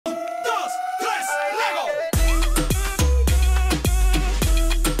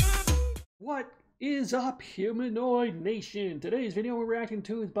is up, Humanoid Nation? Today's video we're reacting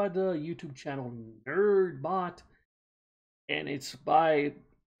to is by the YouTube channel NerdBot, and it's by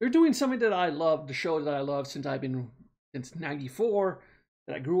they're doing something that I love, the show that I love since '94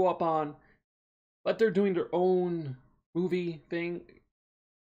 that I grew up on, but they're doing their own movie thing.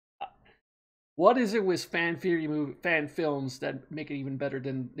 What is it with fan films that make it even better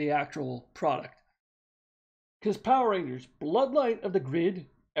than the actual product? Because Power Rangers, Bloodline of the Grid,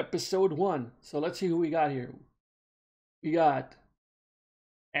 Episode 1. So let's see who we got here. We got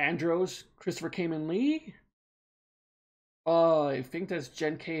Andros, Christopher Kamen Lee. I think that's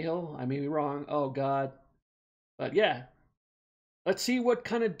Jen Cahill. I may be wrong. Oh, God. But yeah. Let's see what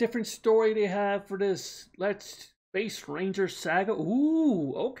kind of different story they have for this Let's Space Ranger saga.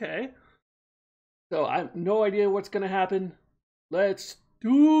 Ooh, okay. So I have no idea what's going to happen. Let's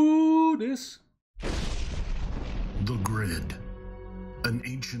do this. The Grid, an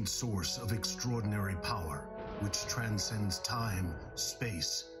ancient source of extraordinary power which transcends time,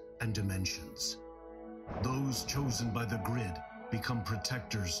 space, and dimensions. Those chosen by the Grid become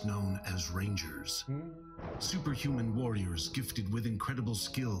protectors known as Rangers. Superhuman warriors gifted with incredible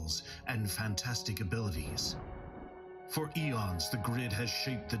skills and fantastic abilities. For eons, the Grid has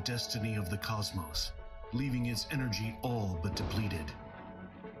shaped the destiny of the cosmos, leaving its energy all but depleted.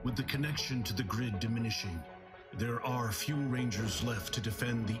 With the connection to the Grid diminishing, there are few Rangers left to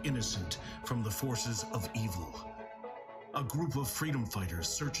defend the innocent from the forces of evil. A group of freedom fighters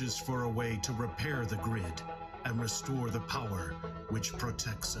searches for a way to repair the Grid and restore the power which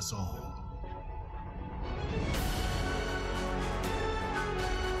protects us all.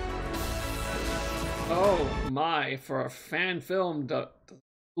 Oh my, for a fan film,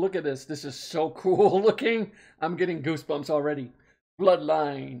 look at this. This is so cool looking. I'm getting goosebumps already.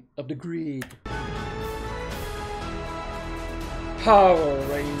 Bloodline of the Grid. Power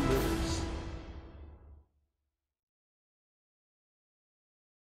Rangers.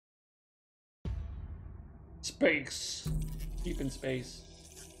 Space. Deep in space.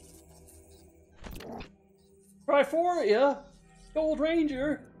 Triforia. Gold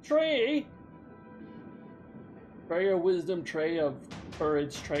Ranger. Trey. Tray of Wisdom, Tray of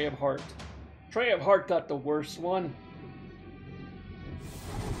Courage, Tray of Heart. Tray of Heart got the worst one.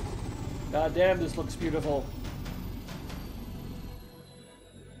 God damn, this looks beautiful.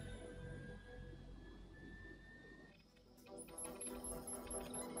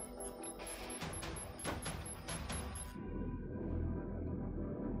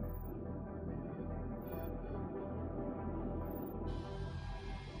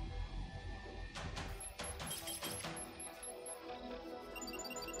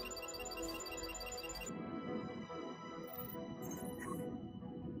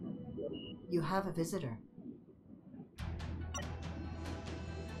 You have a visitor.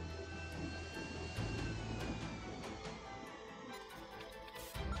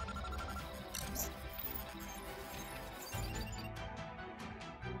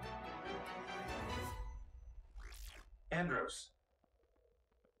 Andros.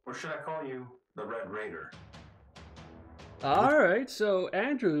 Or should I call you the Red Raider? Alright, so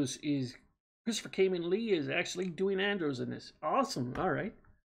Andros is... Christopher Kamen Lee is actually doing Andros in this. Awesome, alright.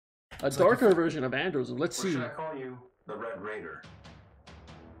 A darker version of Andros. Let's see. Or should I call you the Red Raider?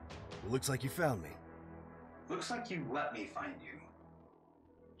 Looks like you found me. Looks like you let me find you.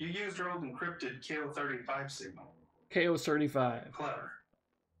 You used your old encrypted KO-35 signal. KO-35. Clever.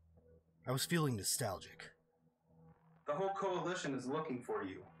 I was feeling nostalgic. The whole coalition is looking for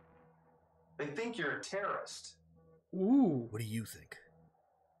you. They think you're a terrorist. Ooh. What do you think?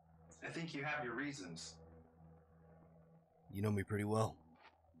 I think you have your reasons. You know me pretty well.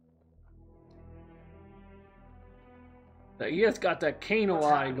 He has got that Kano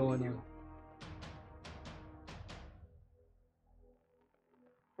eye going on.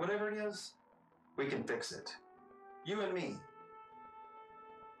 Whatever it is, we can fix it. You and me.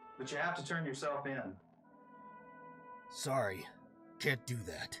 But you have to turn yourself in. Sorry, can't do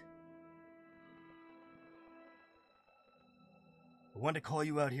that. I wanted to call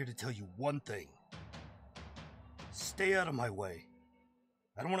you out here to tell you one thing. Stay out of my way.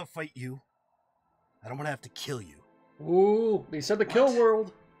 I don't want to fight you. I don't want to have to kill you. Ooh, they said the kill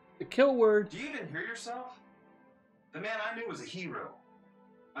word. The kill word. Do you even hear yourself? The man I knew was a hero.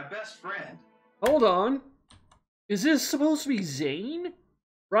 My best friend. Hold on. Is this supposed to be Zane?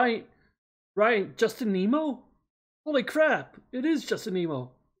 Right, Justin Nemo? Holy crap, it is Justin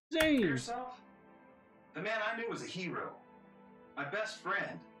Nemo. Zane. Hear yourself? The man I knew was a hero. My best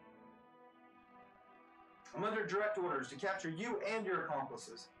friend. I'm under direct orders to capture you and your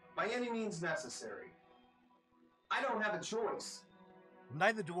accomplices, by any means necessary. I don't have a choice.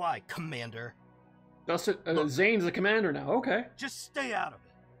 Neither do I, Commander. Zane's the commander now. Okay. Just stay out of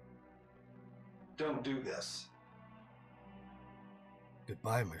it. Don't do this.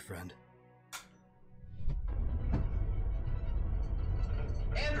 Goodbye, my friend.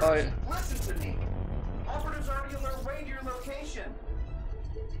 Andrews, Oh, yeah. listen to me. Operatives already on their way to your location.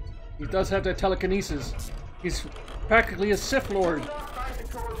 He does have that telekinesis. He's practically a Sith Lord. Do not fight the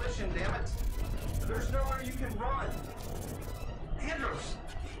coalition, damn it. There's nowhere you can run. Andrews,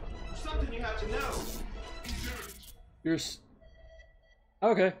 there's something you have to know.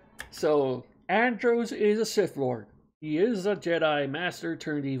 Okay, so Andros is a Sith Lord. He is a Jedi Master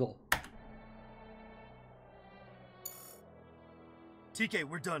turned evil. TK,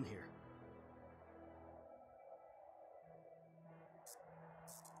 we're done here.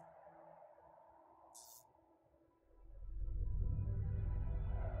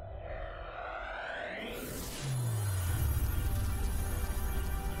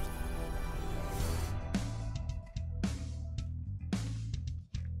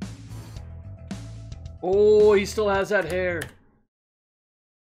 Oh, he still has that hair.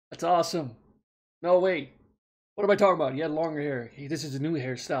 That's awesome. No, wait. What am I talking about? He had longer hair. This is a new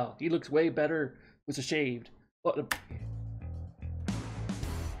hairstyle. He looks way better with a shaved. What?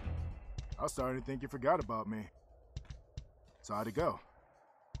 I was starting to think you forgot about me. So how'd it go?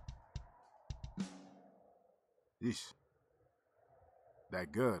 Yeesh.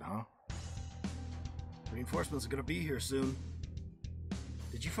 That good, huh? Reinforcements are gonna be here soon.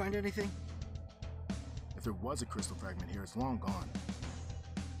 Did you find anything? If there was a crystal fragment here, it's long gone.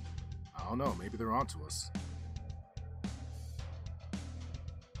 I don't know, maybe they're onto us.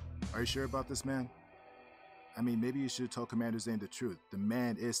 Are you sure about this, man? I mean, maybe you should have told Commander Zane the truth. The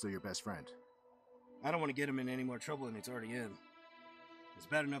man is still your best friend. I don't want to get him in any more trouble than he's already in. It's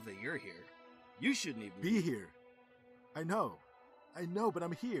bad enough that you're here. You shouldn't even Be here. I know, but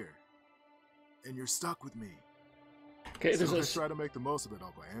I'm here. And you're stuck with me. Okay, So there's let's a... try to make the most of it,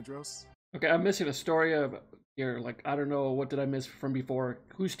 Uncle Andros. Okay, I'm missing a story of here. Like, I don't know, what did I miss from before?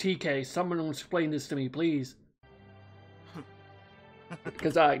 Who's TK? Someone explain this to me, please.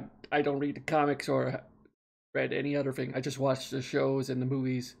 Because I don't read the comics or read any other thing. I just watch the shows and the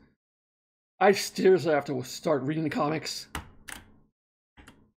movies. I seriously have to start reading the comics.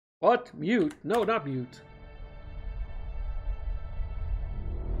 What? Mute? No, not mute.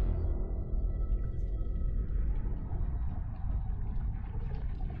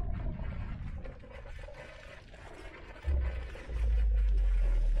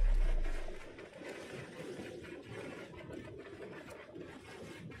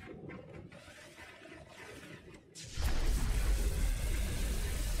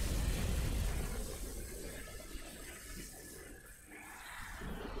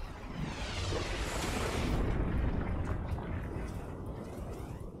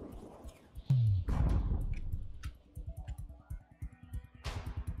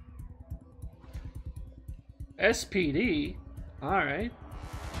 SPD? Alright.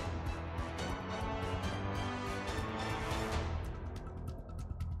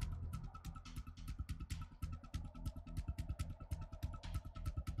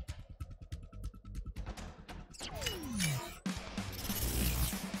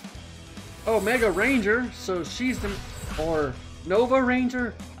 Oh, Mega Ranger, so she's the... or Nova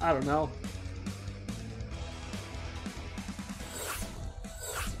Ranger? I don't know.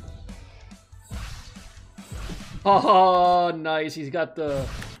 Oh, nice. He's got the...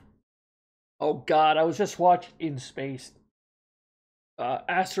 Oh, God. I was just watching In Space.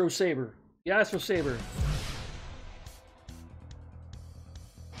 Astro Saber. The Astro Saber.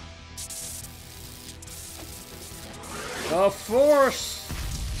 The Force!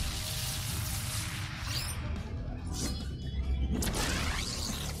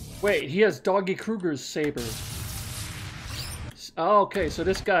 Wait, he has Doggy Kruger's saber. Oh, okay, so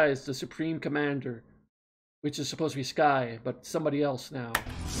this guy is the Supreme Commander. Which is supposed to be Sky, but somebody else now.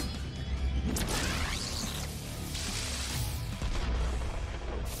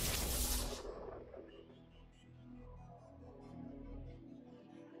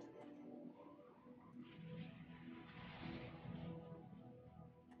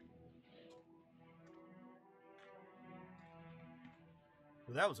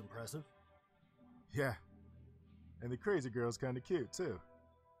 Well, that was impressive. Yeah. And the crazy girl's kind of cute, too.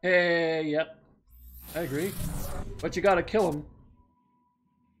 Hey, yep. I agree. But you gotta kill him.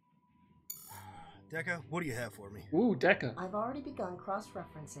 Deca, what do you have for me? Ooh, Deca. I've already begun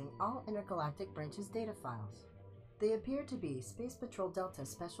cross-referencing all intergalactic branches data files. They appear to be Space Patrol Delta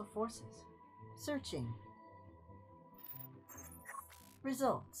Special Forces. Searching.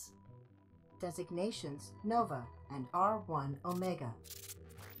 Results. Designations Nova and R1 Omega.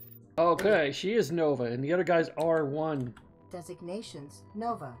 Okay, she is Nova, and the other guy's R1. Designations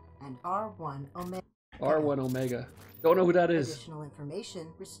Nova and R1 Omega. R1 Omega. Don't know who that is. Additional information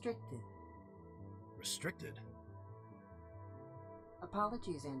restricted. Restricted?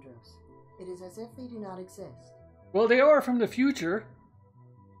 Apologies, Andros. It is as if they do not exist. Well, they are from the future.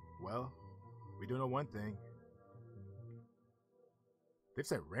 Well, we do know one thing. They've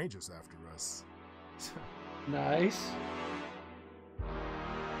sent rangers after us. Nice.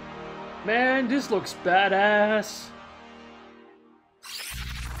 Man, this looks badass.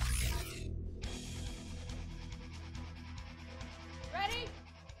 Ready?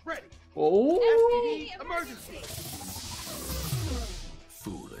 Ready! Oh! SPD Emergency!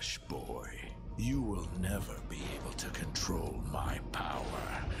 Foolish boy. You will never be able to control my power.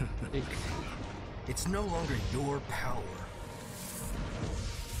 It's no longer your power.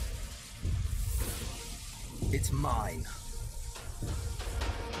 It's mine.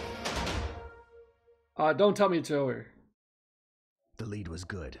 Don't tell me it's over. The lead was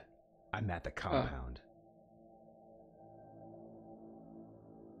good. I'm at the compound.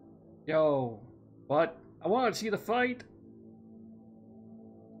 Yo, what? I want to see the fight.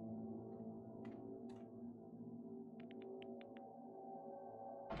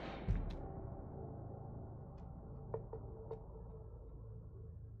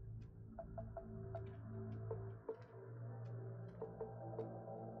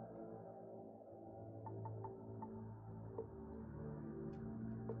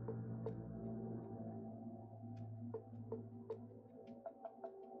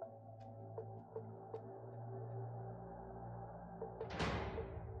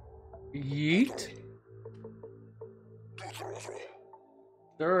 Yeet.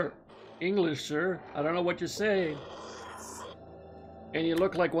 Sir, English, sir. I don't know what you're saying. And you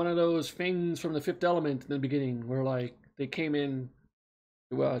look like one of those things from the Fifth Element in the beginning, where like they came in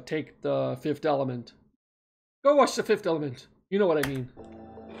to take the Fifth Element. Go watch the Fifth Element. You know what I mean.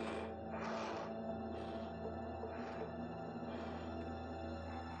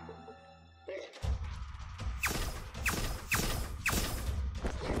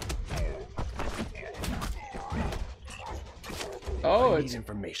 Oh, I it's need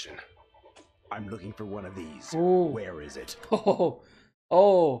information. I'm looking for one of these. Ooh. Where is it?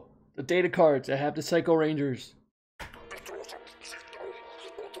 oh, the data cards. I have the Psycho Rangers.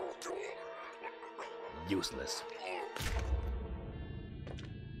 Useless.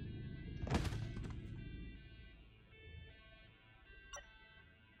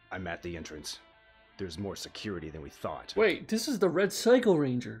 I'm at the entrance. There's more security than we thought. Wait, this is the Red Psycho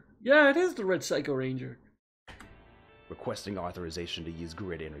Ranger. Yeah, it is the Red Psycho Ranger. Requesting authorization to use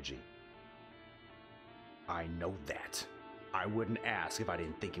grid energy. I know that. I wouldn't ask if I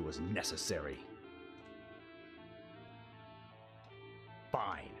didn't think it was necessary.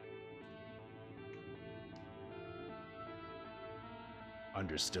 Fine.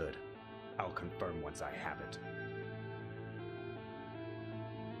 Understood. I'll confirm once I have it.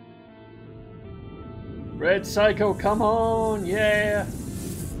 Red Psycho, come on, yeah.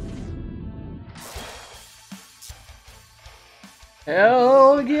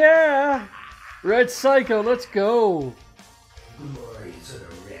 Hell yeah! Red Psycho, let's go. Glory to the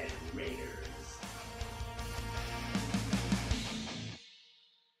Red Raiders.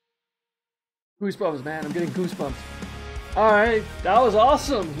 Goosebumps, man. I'm getting goosebumps. Alright, that was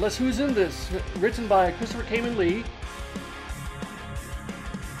awesome. Let's who's in this. Written by Christopher Kamen Lee.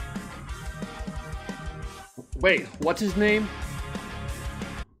 Wait, what's his name?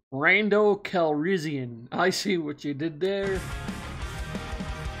 Rando Calrissian. I see what you did there.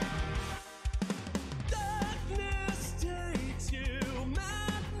 Darkness takes you,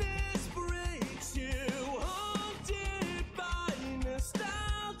 madness breaks you,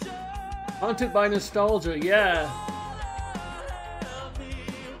 Haunted by nostalgia, yeah.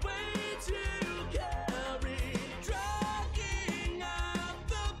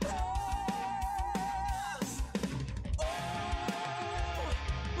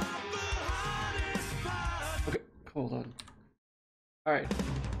 Okay, hold on. Alright.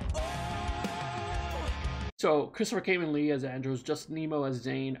 So, Christopher Kamen Lee as Andros, Justin Nemo as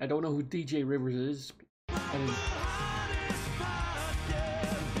Zane. I don't know who DJ Rivers is.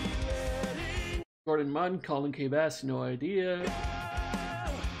 Gordon Munn, Colin K. Bass, no idea.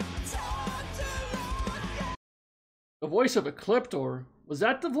 The voice of Ecliptor. Was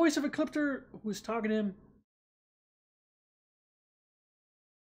that the voice of Ecliptor who was talking to him?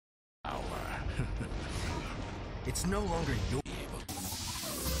 It's no longer your...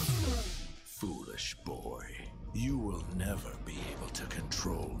 Foolish boy. You will never be able to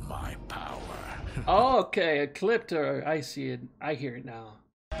control my power. Okay, Ecliptor. I see it. I hear it now.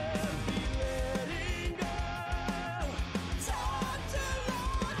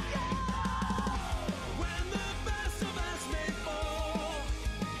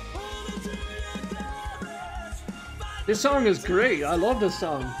 This song is great. I love this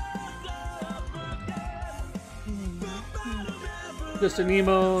song. Mr.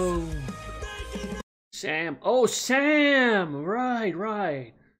 Nemo. Sam. Oh, Sam! Right,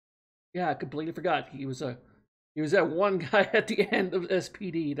 right. Yeah, I completely forgot. He was that one guy at the end of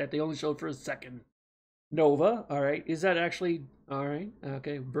SPD that they only showed for a second. Nova, alright. Is that actually alright?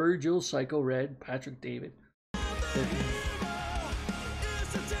 Okay. Virgil, Psycho Red, Patrick David.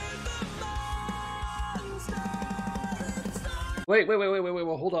 Wait,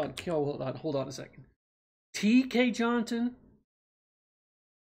 hold on a second. TK Johnson?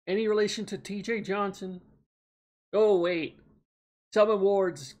 Any relation to TJ Johnson? Oh, wait. Selma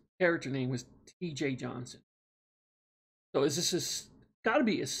Ward's character name was TJ Johnson. So is this his... Gotta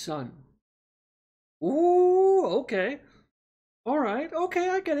be his son. Ooh, okay. Alright, okay,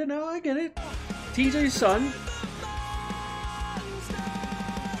 I get it now, I get it. TJ's son.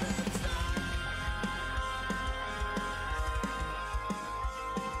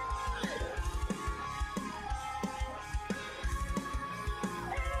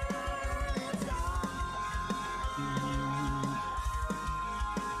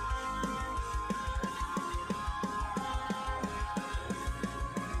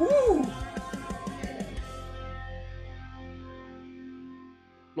 Woo!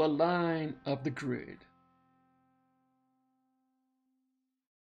 Bloodline of the Grid.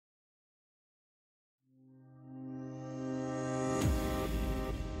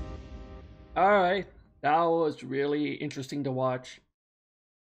 Alright, that was really interesting to watch.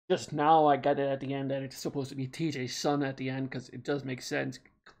 Just now I got it at the end that it's supposed to be TJ's son at the end, because it does make sense.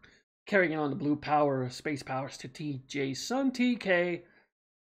 Carrying on the blue power, space powers to TJ's son, TK.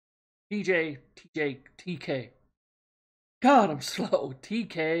 TK. God, I'm slow.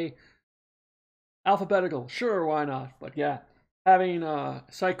 TK. Alphabetical. Sure, why not? But yeah, having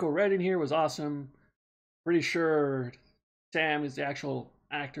Psycho Red in here was awesome. Pretty sure Sam is the actual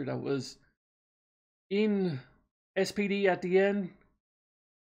actor that was in SPD at the end.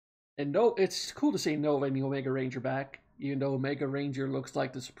 And no, it's cool to see Nova and the Omega Ranger back, even though Omega Ranger looks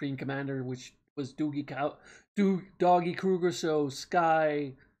like the Supreme Commander, which was Doggy Kruger, so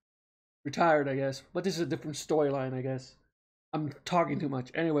Sky retired, I guess. But this is a different storyline, I guess. I'm talking too much.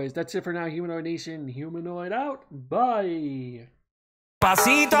 Anyways, that's it for now. Humanoid Nation, Humanoid out. Bye.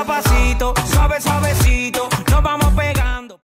 Pasito a pasito, suave suavecito, nos vamos pegando.